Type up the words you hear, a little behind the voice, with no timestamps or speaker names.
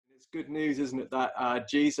It's good news, isn't it, that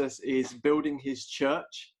Jesus is building his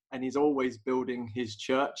church, and he's always building his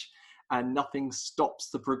church, and nothing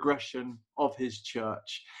stops the progression of his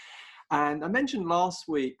church. And I mentioned last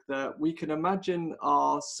week that we can imagine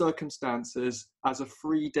our circumstances as a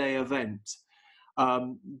 3-day event.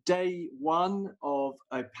 Day one of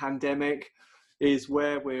a pandemic is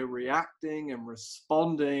where we're reacting and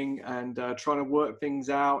responding and trying to work things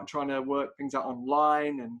out,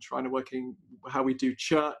 online and trying to work in how we do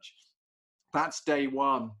church. That's day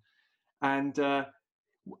one. And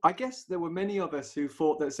I guess there were many of us who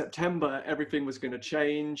thought that September, everything was going to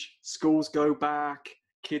change. Schools go back,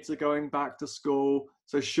 kids are going back to school.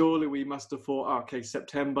 So surely we must have thought, okay,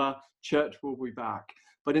 September, church will be back.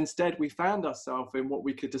 But instead we found ourselves in what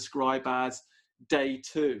we could describe as day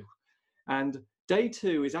two. And day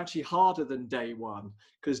two is actually harder than day one,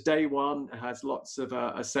 because day one has lots of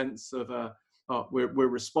a sense of we're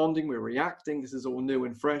responding, we're reacting, this is all new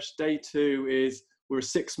and fresh. Day two is we're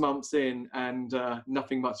 6 months in and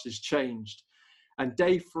nothing much has changed. And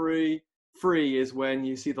day three is when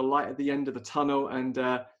you see the light at the end of the tunnel and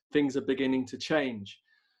things are beginning to change.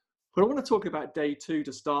 But I want to talk about day two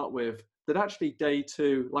to start with, that actually day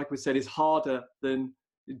two, like we said, is harder than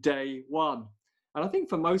day one. And I think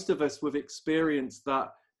for most of us, we've experienced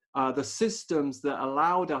that the systems that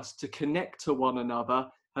allowed us to connect to one another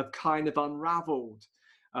have kind of unraveled.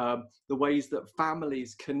 The ways that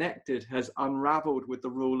families connected has unraveled with the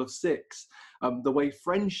rule of 6. The way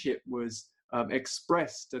friendship was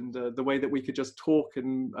expressed and the way that we could just talk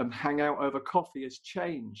and hang out over coffee has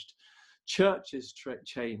changed. Church has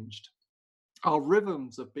changed. Our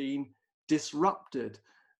rhythms have been disrupted.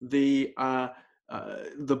 The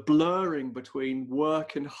blurring between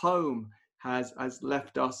work and home has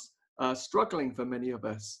left us struggling for many of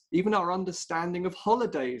us. Even our understanding of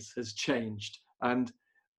holidays has changed, and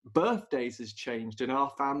birthdays has changed. In our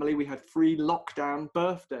family, we had 3 lockdown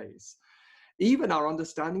birthdays. Even our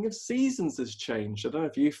understanding of seasons has changed. I don't know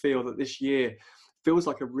if you feel that this year feels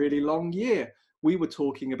like a really long year. We were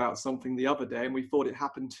talking about something the other day and we thought it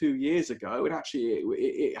happened 2 years ago, and actually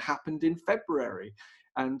it happened in February.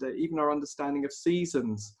 And even our understanding of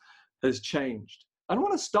seasons has changed. And I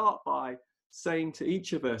want to start by saying to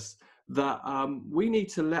each of us that we need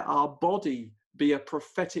to let our body be a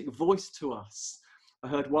prophetic voice to us. I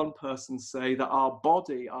heard one person say that our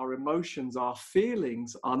body, our emotions, our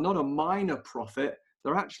feelings are not a minor prophet,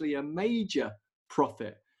 they're actually a major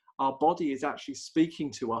prophet. Our body is actually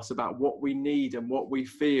speaking to us about what we need and what we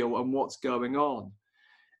feel and what's going on.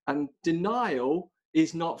 And denial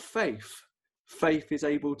is not faith. Faith is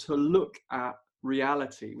able to look at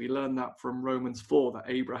reality. We learn that from Romans 4, that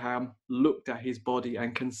Abraham looked at his body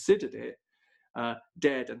and considered it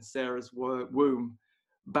dead, and Sarah's womb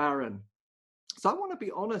barren. So I want to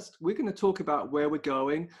be honest, we're going to talk about where we're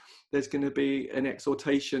going. There's going to be an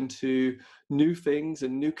exhortation to new things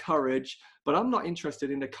and new courage, but I'm not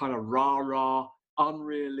interested in a kind of rah-rah,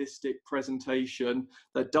 unrealistic presentation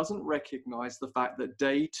that doesn't recognize the fact that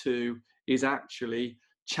day two is actually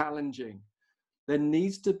challenging. There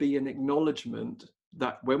needs to be an acknowledgement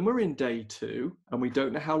that when we're in day two and we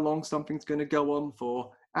don't know how long something's going to go on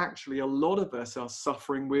for, actually a lot of us are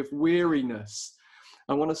suffering with weariness.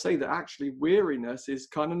 I want to say that actually weariness is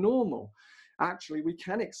kind of normal. Actually, we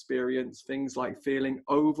can experience things like feeling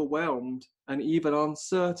overwhelmed and even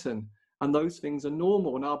uncertain, and those things are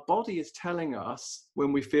normal. And our body is telling us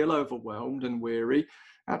when we feel overwhelmed and weary,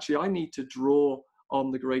 actually, I need to draw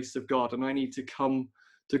on the grace of God and I need to come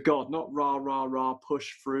to God, not rah, rah, rah,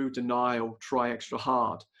 push through, denial, try extra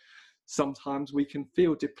hard. Sometimes we can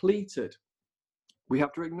feel depleted. We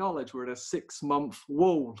have to acknowledge we're at a 6-month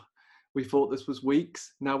wall. We thought this was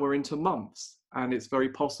weeks, now we're into months, and it's very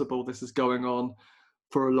possible this is going on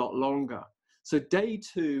for a lot longer. So day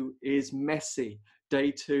two is messy.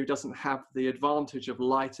 Day two doesn't have the advantage of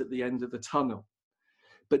light at the end of the tunnel.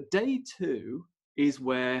 But day two is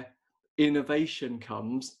where innovation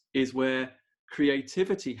comes, is where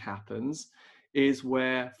creativity happens, is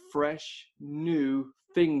where fresh, new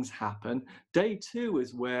things happen. Day two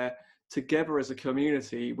is where together as a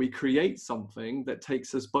community, we create something that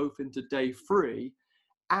takes us both into day 3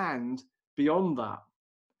 and beyond that.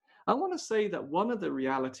 I want to say that one of the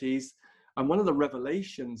realities and one of the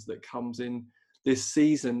revelations that comes in this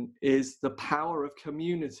season is the power of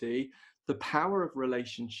community, the power of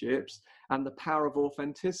relationships, and the power of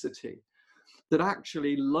authenticity. That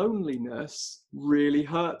actually loneliness really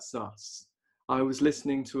hurts us. I was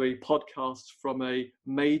listening to a podcast from a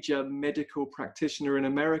major medical practitioner in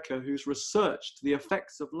America who's researched the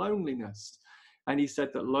effects of loneliness. And he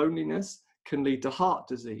said that loneliness can lead to heart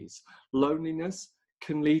disease. Loneliness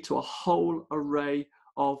can lead to a whole array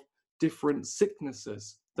of different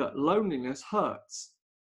sicknesses, that loneliness hurts.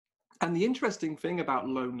 And the interesting thing about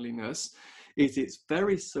loneliness is it's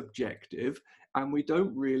very subjective, and we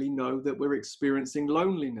don't really know that we're experiencing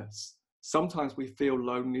loneliness. Sometimes we feel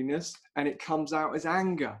loneliness and it comes out as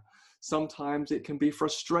anger. Sometimes it can be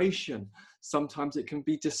frustration. Sometimes it can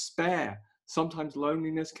be despair. Sometimes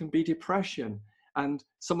loneliness can be depression. And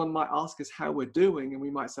someone might ask us how we're doing, and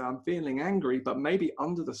we might say, I'm feeling angry, but maybe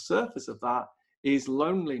under the surface of that is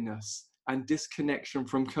loneliness and disconnection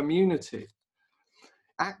from community.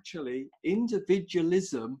 Actually,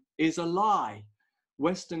 individualism is a lie.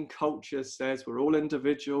 Western culture says we're all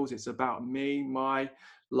individuals, it's about me, my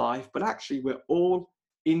life, but actually we're all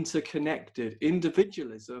interconnected.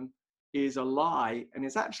 Individualism is a lie, and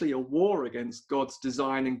it's actually a war against God's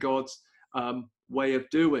design and God's way of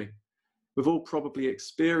doing. We've all probably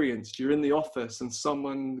experienced, you're in the office and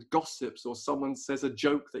someone gossips or someone says a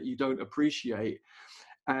joke that you don't appreciate,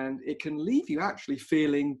 and it can leave you actually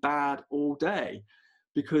feeling bad all day,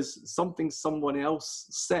 because something someone else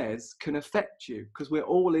says can affect you, because we're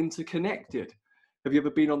all interconnected. Have you ever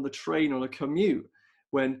been on the train on a commute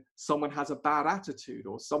when someone has a bad attitude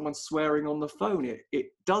or someone swearing on the phone? It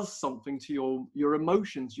does something to your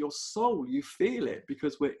emotions, your soul. You feel it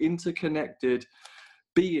because we're interconnected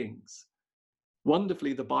beings.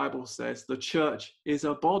 Wonderfully, the Bible says the church is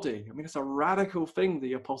a body. I mean, it's a radical thing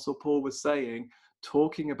the Apostle Paul was saying,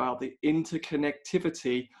 talking about the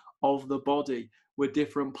interconnectivity of the body. We're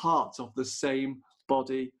different parts of the same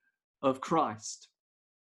body of Christ.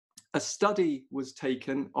 A study was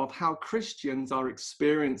taken of how Christians are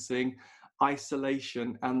experiencing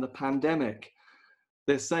isolation and the pandemic.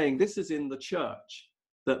 They're saying this is in the church,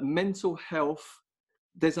 that mental health,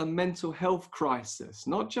 there's a mental health crisis,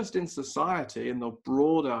 not just in society, in the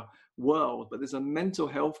broader world, but there's a mental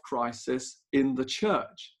health crisis in the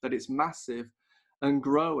church, that it's massive and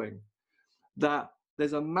growing. That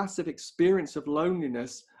there's a massive experience of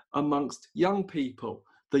loneliness amongst young people.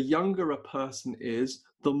 The younger a person is,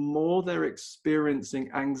 the more they're experiencing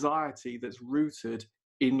anxiety that's rooted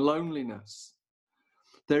in loneliness.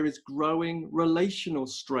 There is growing relational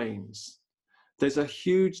strains. There's a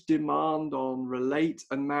huge demand on relate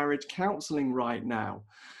and marriage counseling right now.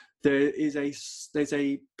 There's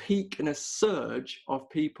a peak and a surge of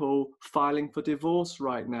people filing for divorce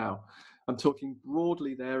right now. I'm talking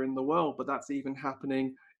broadly there in the world, but that's even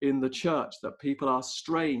happening in the church, that people are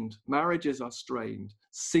strained, marriages are strained,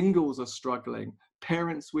 singles are struggling,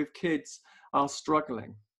 parents with kids are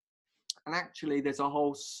struggling. And actually, there's a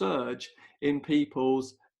whole surge in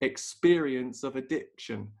people's experience of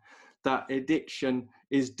addiction. That addiction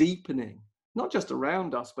is deepening, not just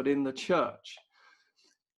around us, but in the church.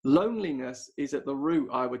 Loneliness is at the root,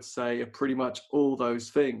 I would say, of pretty much all those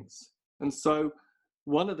things. And so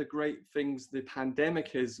one of the great things the pandemic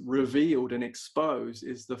has revealed and exposed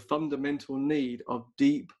is the fundamental need of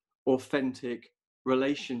deep, authentic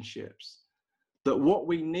relationships. That what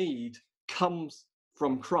we need comes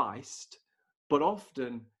from Christ, but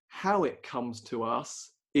often how it comes to us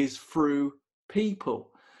is through people.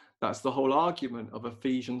 That's the whole argument of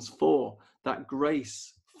Ephesians 4, that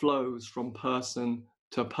grace flows from person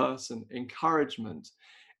to person, encouragement,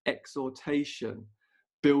 exhortation,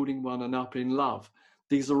 building one another in love.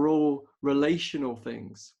 These are all relational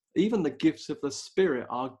things. Even the gifts of the Spirit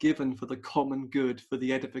are given for the common good, for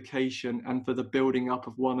the edification and for the building up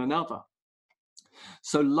of one another.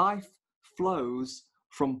 So life flows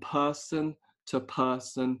from person to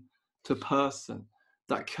person to person.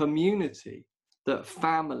 That community, that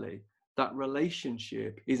family, that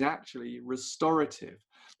relationship is actually restorative.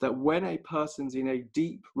 That when a person's in a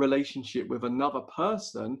deep relationship with another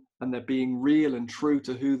person and they're being real and true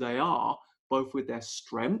to who they are, both with their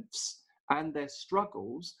strengths and their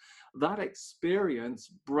struggles, that experience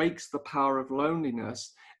breaks the power of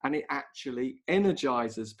loneliness and it actually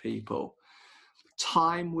energizes people.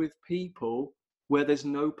 Time with people where there's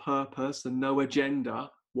no purpose and no agenda,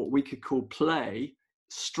 what we could call play,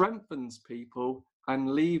 strengthens people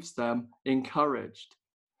and leaves them encouraged.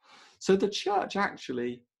 So the church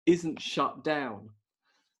actually isn't shut down.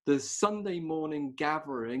 The Sunday morning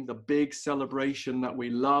gathering, the big celebration that we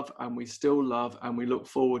love and we still love and we look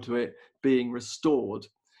forward to it being restored,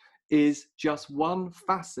 is just one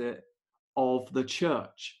facet of the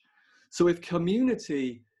church. So if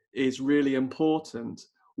community is really important,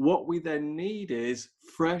 what we then need is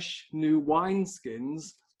fresh new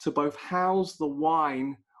wineskins to both house the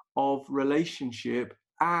wine of relationship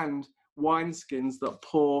and wineskins that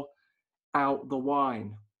pour out the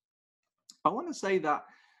wine. I want to say that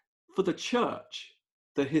for the church,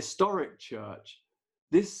 the historic church,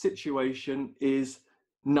 this situation is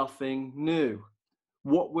nothing new.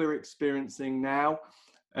 what we're experiencing now,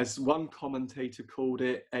 as one commentator called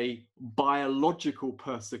it, a biological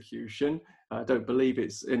persecution. I don't believe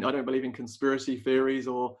in conspiracy theories,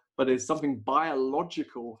 but there's something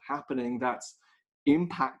biological happening that's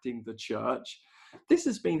impacting the church. This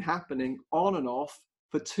has been happening on and off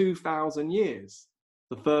for 2,000 years.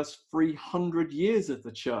 The first 300 years of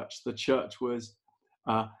the church was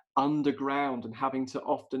underground and having to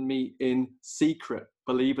often meet in secret,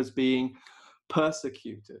 believers being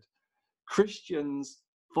persecuted. Christians,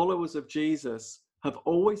 followers of Jesus, have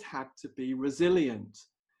always had to be resilient.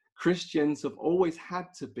 Christians have always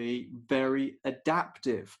had to be very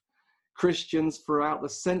adaptive. Christians throughout the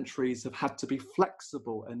centuries have had to be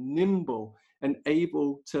flexible and nimble and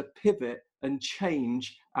able to pivot and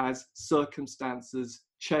change as circumstances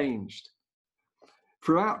changed.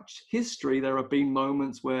 Throughout history, there have been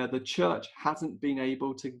moments where the church hasn't been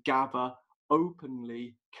able to gather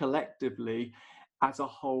openly, collectively, as a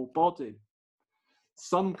whole body.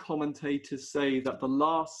 Some commentators say that the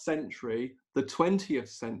last century, the 20th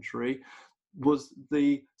century, was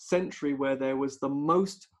the century where there was the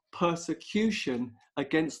most persecution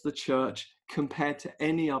against the church compared to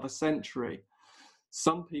any other century.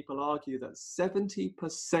 Some people argue that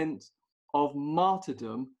 70% of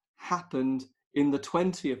martyrdom happened in the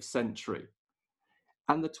 20th century.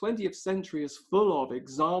 And the 20th century is full of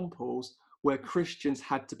examples where Christians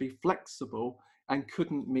had to be flexible and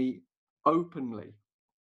couldn't meet openly.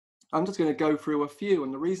 I'm just going to go through a few,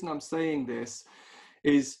 and the reason I'm saying this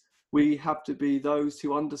is we have to be those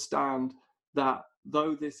who understand that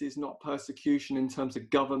though this is not persecution in terms of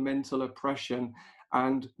governmental oppression,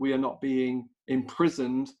 and we are not being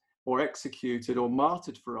imprisoned or executed or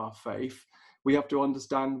martyred for our faith, we have to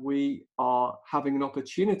understand we are having an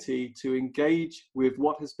opportunity to engage with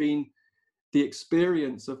what has been the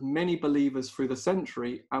experience of many believers through the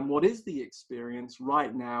century, and what is the experience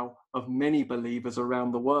right now of many believers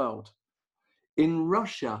around the world. In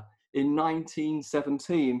Russia, in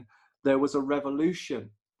 1917, there was a revolution.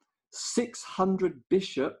 600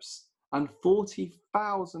 bishops and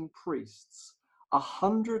 40,000 priests,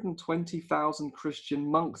 120,000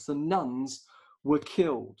 Christian monks and nuns were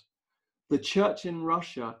killed. The church in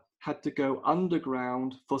Russia had to go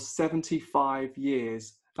underground for 75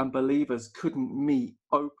 years, and believers couldn't meet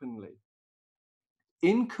openly.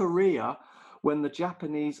 In Korea, when the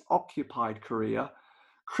Japanese occupied Korea,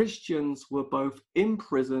 Christians were both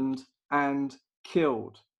imprisoned and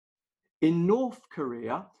killed. In North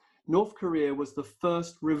Korea was the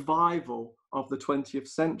first revival of the 20th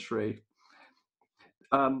century.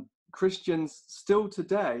 Christians still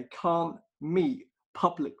today can't meet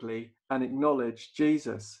publicly and acknowledge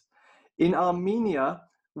Jesus. In Armenia,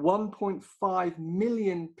 1.5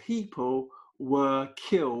 million people were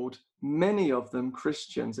killed, many of them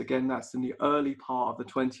Christians. Again, that's in the early part of the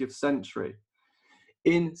 20th century.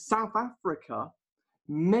 In South Africa,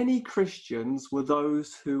 many Christians were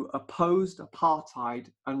those who opposed apartheid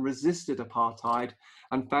and resisted apartheid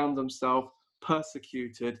and found themselves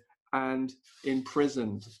persecuted and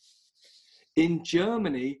imprisoned. In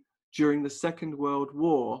Germany, during the Second World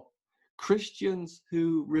War, Christians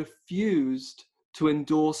who refused to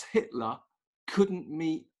endorse Hitler couldn't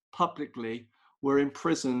meet publicly, were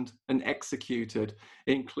imprisoned and executed,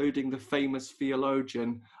 including the famous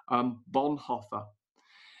theologian Bonhoeffer.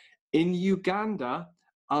 In Uganda,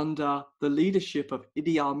 under the leadership of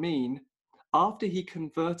Idi Amin, after he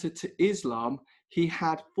converted to Islam, he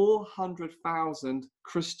had 400,000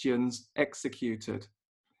 Christians executed.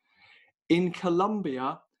 In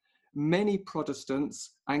Colombia, many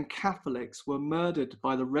Protestants and Catholics were murdered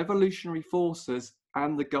by the revolutionary forces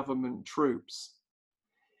and the government troops.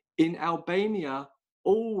 In Albania,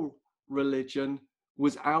 all religion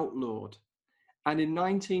was outlawed. And in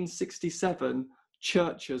 1967,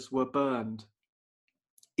 churches were burned.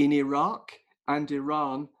 In Iraq and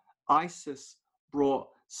Iran, ISIS brought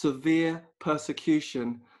severe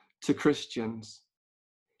persecution to Christians.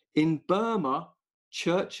 In Burma,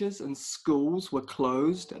 churches and schools were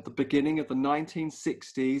closed at the beginning of the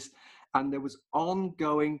 1960s, and there was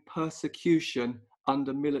ongoing persecution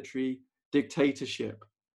under military dictatorship.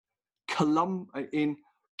 In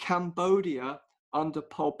Cambodia, under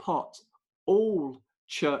Pol Pot, all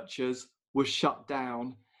churches were shut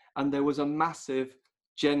down, and there was a massive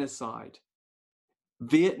genocide.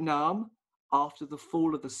 Vietnam, after the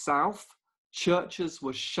fall of the South, churches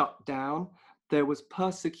were shut down, there was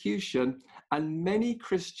persecution, and many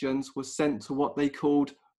Christians were sent to what they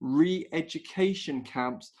called re-education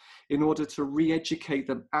camps in order to re-educate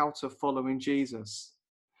them out of following Jesus.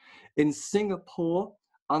 In Singapore,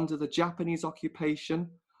 under the Japanese occupation,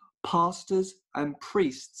 pastors and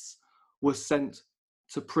priests were sent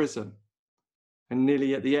to prison. And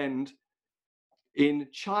nearly at the end, in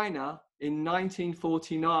China in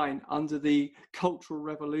 1949, under the Cultural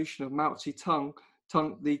Revolution of Mao Zedong,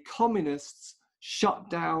 the communists shut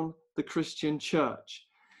down the Christian church.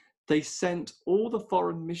 They sent all the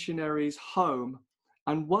foreign missionaries home,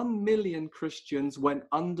 and 1 million Christians went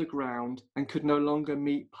underground and could no longer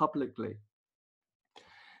meet publicly.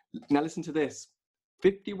 Now listen to this.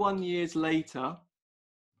 51 years later,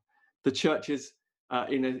 the churches,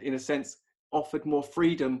 in a sense, offered more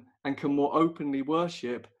freedom and can more openly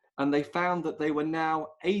worship. And they found that they were now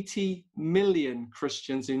 80 million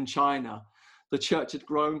Christians in China. The church had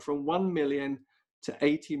grown from 1 million to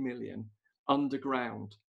 80 million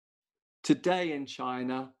underground. Today in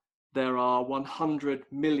China, there are 100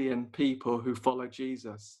 million people who follow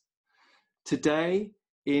Jesus. Today,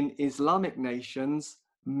 in Islamic nations,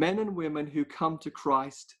 men and women who come to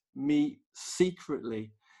Christ meet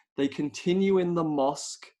secretly. They continue in the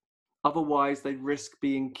mosque, otherwise they risk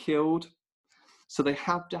being killed. So they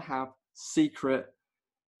have to have secret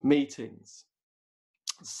meetings.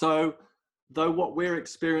 So though what we're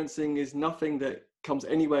experiencing is nothing that comes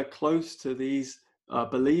anywhere close to these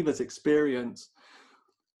believers' experience,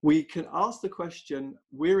 we can ask the question,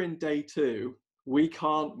 we're in day 2, we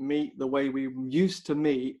can't meet the way we used to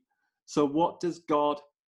meet, so what does God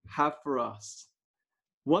have for us?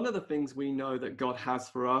 One of the things we know that God has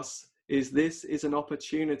for us is this is an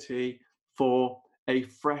opportunity for a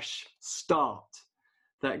fresh start,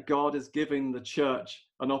 that God is giving the church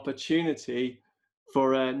an opportunity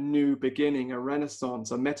for a new beginning, a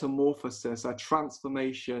renaissance, a metamorphosis, a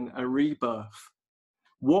transformation, a rebirth.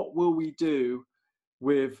 What will we do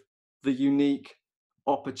with the unique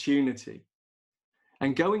opportunity?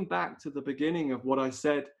 And going back to the beginning of what I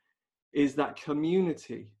said, is that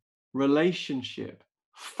community, relationship,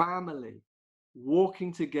 family,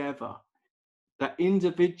 walking together, that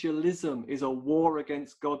individualism is a war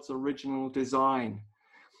against God's original design,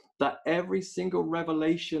 that every single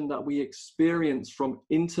revelation that we experience from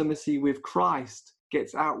intimacy with Christ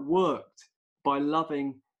gets outworked by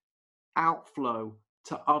loving outflow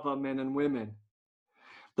to other men and women.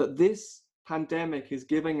 That this pandemic is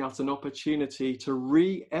giving us an opportunity to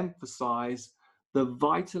re-emphasize the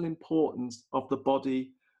vital importance of the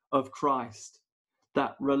body of Christ,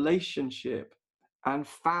 that relationship and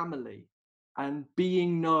family and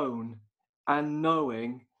being known and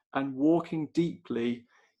knowing and walking deeply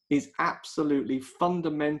is absolutely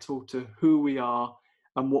fundamental to who we are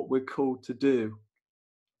and what we're called to do.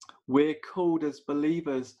 We're called as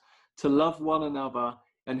believers to love one another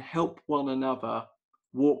and help one another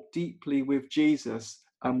walk deeply with Jesus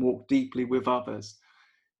and walk deeply with others.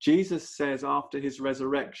 Jesus says after his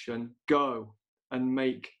resurrection, go and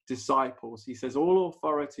make disciples. He says, all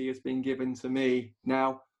authority has been given to me.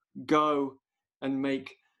 Now go and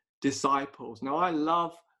make disciples. Now I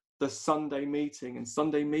love the Sunday meeting, and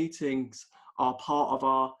Sunday meetings are part of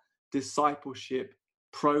our discipleship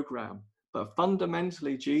program. But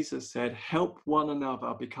fundamentally, Jesus said, help one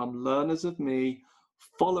another become learners of me,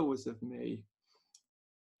 followers of me,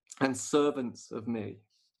 and servants of me.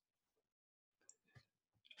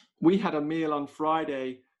 We had a meal on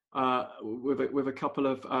Friday with a couple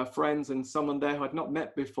of friends, and someone there who I'd not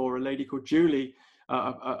met before, a lady called Julie,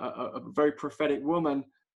 a very prophetic woman,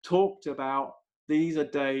 talked about these are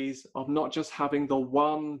days of not just having the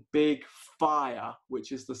one big fire,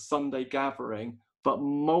 which is the Sunday gathering, but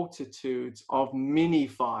multitudes of mini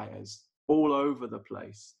fires all over the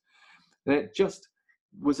place. And it just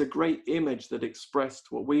was a great image that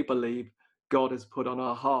expressed what we believe God has put on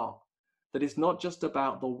our heart. That it's not just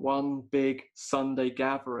about the one big Sunday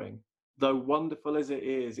gathering, though wonderful as it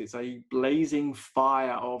is, it's a blazing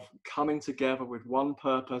fire of coming together with one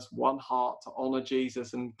purpose, one heart to honor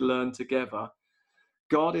Jesus and learn together.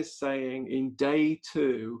 God is saying in day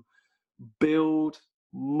 2, build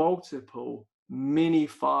multiple mini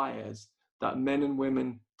fires that men and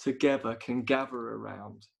women together can gather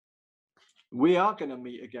around. We are going to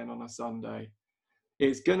meet again on a Sunday.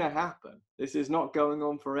 It's going to happen. This is not going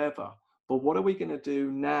on forever. But what are we going to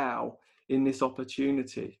do now in this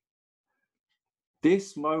opportunity?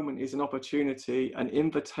 This moment is an opportunity, an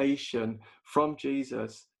invitation from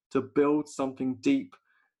Jesus to build something deep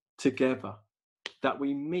together, that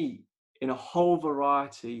we meet in a whole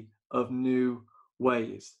variety of new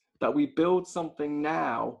ways, that we build something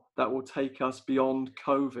now that will take us beyond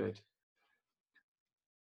COVID.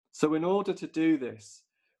 So in order to do this,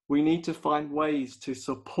 we need to find ways to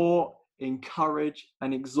support, encourage,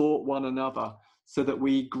 and exhort one another so that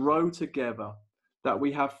we grow together, that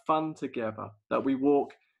we have fun together, that we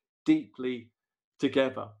walk deeply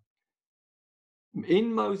together.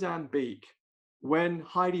 In Mozambique, when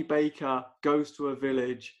Heidi Baker goes to a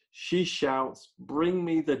village, she shouts, "Bring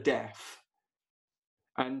me the deaf."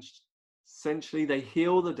 And essentially they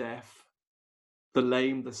heal the deaf, the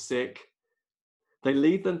lame, the sick. They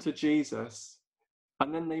lead them to Jesus,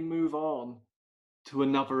 and then they move on to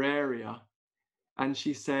another area. And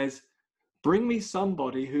she says, "Bring me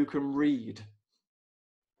somebody who can read."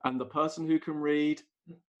 And the person who can read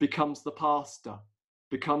becomes the pastor,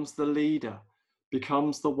 becomes the leader,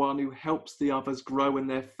 becomes the one who helps the others grow in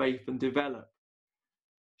their faith and develop.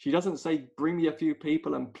 She doesn't say, "Bring me a few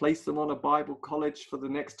people and place them on a Bible college for the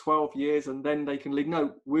next 12 years and then they can lead."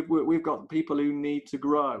 No, we've got people who need to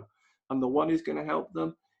grow. And the one who's going to help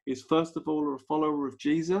them is, first of all, a follower of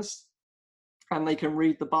Jesus, and they can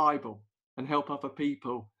read the Bible and help other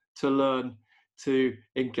people to learn to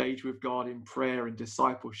engage with God in prayer and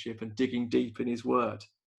discipleship and digging deep in his word.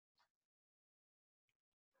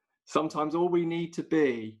 Sometimes all we need to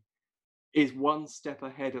be is one step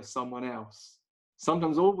ahead of someone else.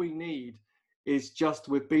 Sometimes all we need is just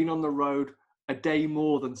we've been on the road a day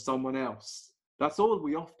more than someone else. That's all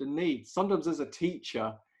we often need. Sometimes as a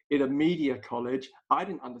teacher in a media college, I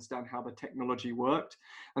didn't understand how the technology worked.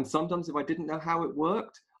 And sometimes if I didn't know how it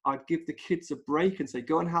worked, I'd give the kids a break and say,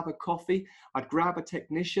 "Go and have a coffee." I'd grab a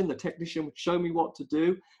technician. The technician would show me what to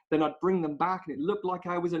do. Then I'd bring them back and it looked like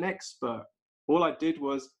I was an expert. All I did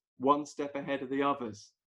was one step ahead of the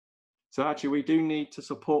others. So actually we do need to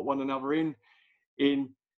support one another in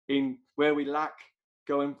where we lack,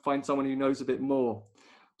 go and find someone who knows a bit more.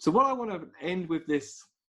 So what I want to end with this: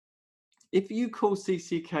 if you call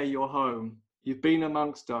CCK your home, you've been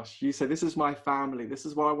amongst us, you say, "This is my family, this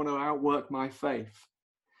is where I want to outwork my faith."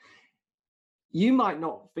 You might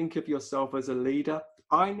not think of yourself as a leader.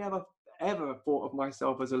 I never ever thought of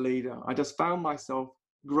myself as a leader. I just found myself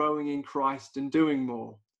growing in Christ and doing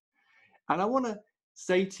more. And I want to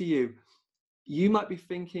say to you, you might be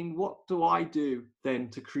thinking, what do I do then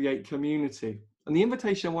to create community? And the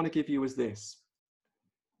invitation I want to give you is this: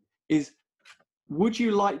 would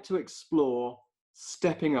you like to explore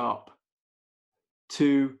stepping up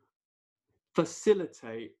to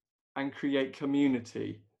facilitate and create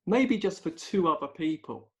community? Maybe just for 2 other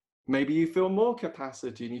people. Maybe you feel more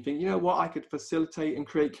capacity and you think, "You know what, I could facilitate and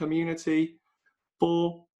create community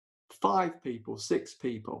for 5 people, 6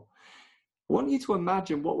 people." I want you to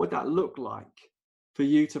imagine, what would that look like for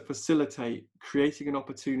you to facilitate creating an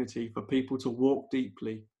opportunity for people to walk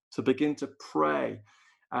deeply, to begin to pray,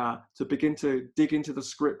 to begin to dig into the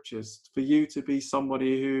scriptures, for you to be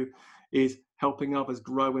somebody who is helping others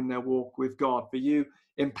grow in their walk with God, for you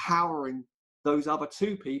empowering those other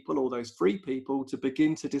 2 people or those 3 people to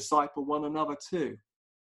begin to disciple one another too.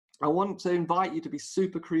 I want to invite you to be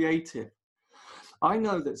super creative. I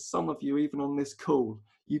know that some of you, even on this call,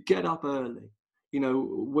 you get up early. You know,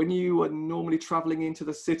 when you are normally traveling into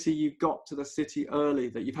the city, you got to the city early,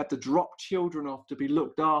 that you've had to drop children off to be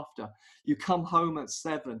looked after. You come home at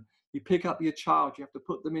 7, you pick up your child, you have to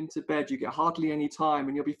put them into bed, you get hardly any time,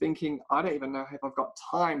 and you'll be thinking, "I don't even know if I've got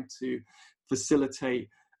time to facilitate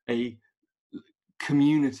a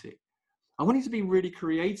community." I want you to be really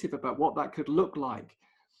creative about what that could look like.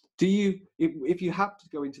 Do you, if you have to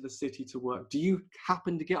go into the city to work, do you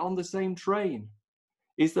happen to get on the same train?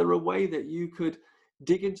 Is there a way that you could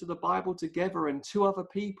dig into the Bible together and 2 other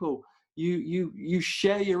people, you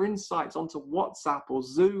share your insights onto WhatsApp or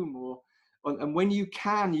Zoom, and when you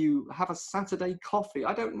can, you have a Saturday coffee?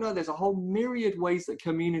 I don't know. There's a whole myriad ways that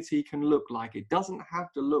community can look like. It doesn't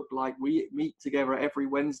have to look like we meet together every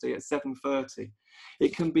Wednesday at 7:30.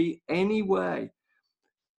 It can be any way.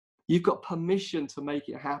 You've got permission to make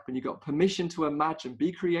it happen. You've got permission to imagine.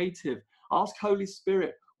 Be creative. Ask Holy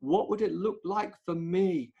Spirit, what would it look like for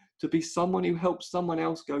me to be someone who helps someone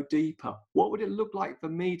else go deeper? What would it look like for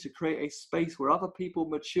me to create a space where other people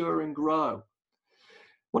mature and grow?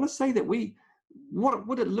 I want to say that what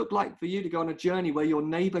would it look like for you to go on a journey where your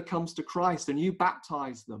neighbor comes to Christ and you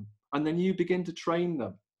baptize them and then you begin to train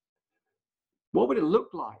them? What would it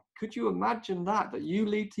look like? Could you imagine that you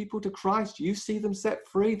lead people to Christ, you see them set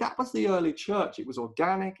free? That was the early church. It was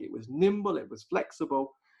organic, it was nimble, it was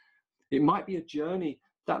flexible. It might be a journey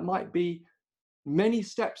that might be many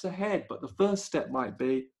steps ahead, but the first step might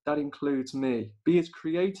be, that includes me. Be as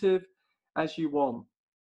creative as you want.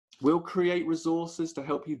 We'll create resources to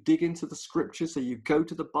help you dig into the scriptures so you go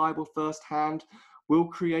to the Bible firsthand. We'll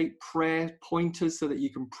create prayer pointers so that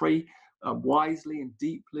you can pray wisely and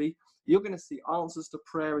deeply. You're going to see answers to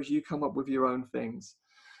prayer as you come up with your own things.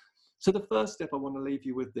 So the first step, I want to leave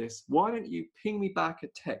you with this. Why don't you ping me back a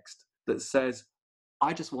text that says,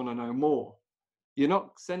 "I just want to know more." You're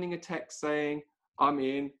not sending a text saying, "I'm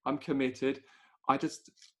in, I'm committed."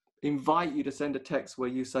 invite you to send a text where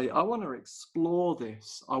you say, I want to explore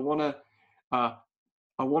this. I want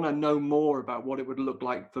to know more about what it would look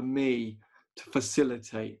like for me to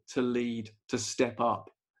facilitate, to lead, to step up.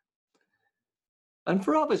 And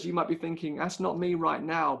for others, you might be thinking, that's not me right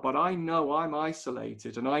now, but I know I'm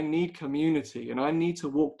isolated and I need community and I need to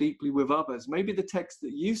walk deeply with others. Maybe the text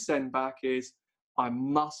that you send back is, I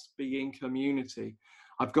must be in community.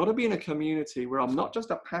 I've got to be in a community where I'm not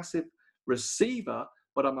just a passive receiver,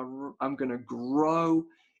 but I'm going to grow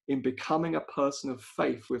in becoming a person of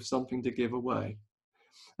faith with something to give away.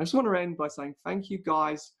 I just want to end by saying thank you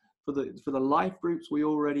guys for the life groups we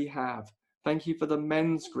already have. Thank you for the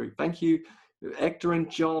men's group. Thank you, Hector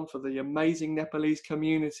and John, for the amazing Nepalese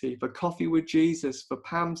community, for Coffee with Jesus, for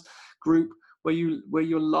Pam's group where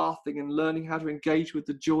you're laughing and learning how to engage with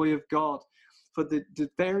the joy of God, for the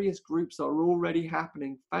various groups that are already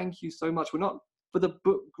happening. Thank you so much. We're not for the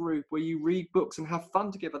book group where you read books and have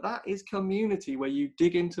fun together. That is community, where you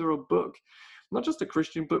dig into a book, not just a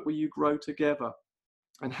Christian book, where you grow together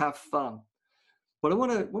and have fun. But I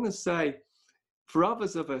want to say, for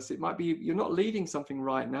others of us, it might be you're not leading something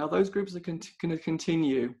right now. Those groups are going to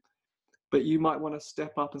continue, but you might want to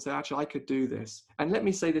step up and say, actually, I could do this. And let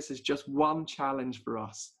me say, this is just one challenge for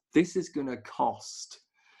us. This is going to cost.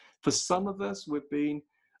 For some of us, we've been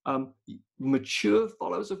mature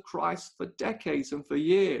followers of Christ for decades and for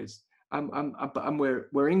years. And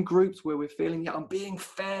we're in groups where we're feeling, yeah, I'm being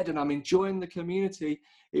fed and I'm enjoying the community.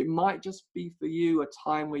 It might just be for you a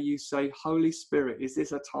time where you say, Holy Spirit, is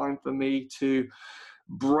this a time for me to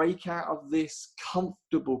break out of this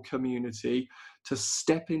comfortable community to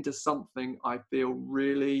step into something I feel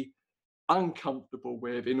really uncomfortable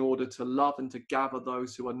with in order to love and to gather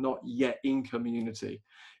those who are not yet in community?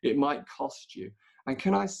 It might cost you. And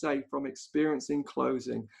can I say, from experience in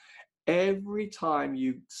closing, every time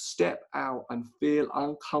you step out and feel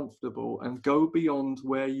uncomfortable and go beyond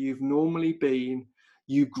where you've normally been,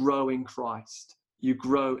 you grow in Christ. You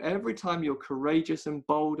grow. Every time you're courageous and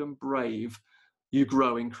bold and brave, you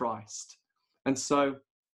grow in Christ. And so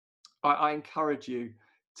I encourage you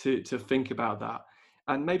to think about that.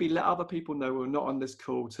 And maybe let other people know who are not on this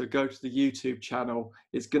call to go to the YouTube channel.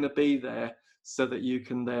 It's going to be there so that you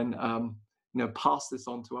can then pass this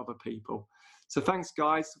on to other people. So thanks,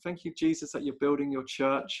 guys. Thank you, Jesus, that you're building your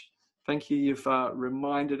church. Thank you. You've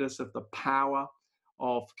reminded us of the power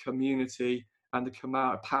of community and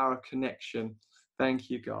the power of connection. Thank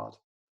you, God.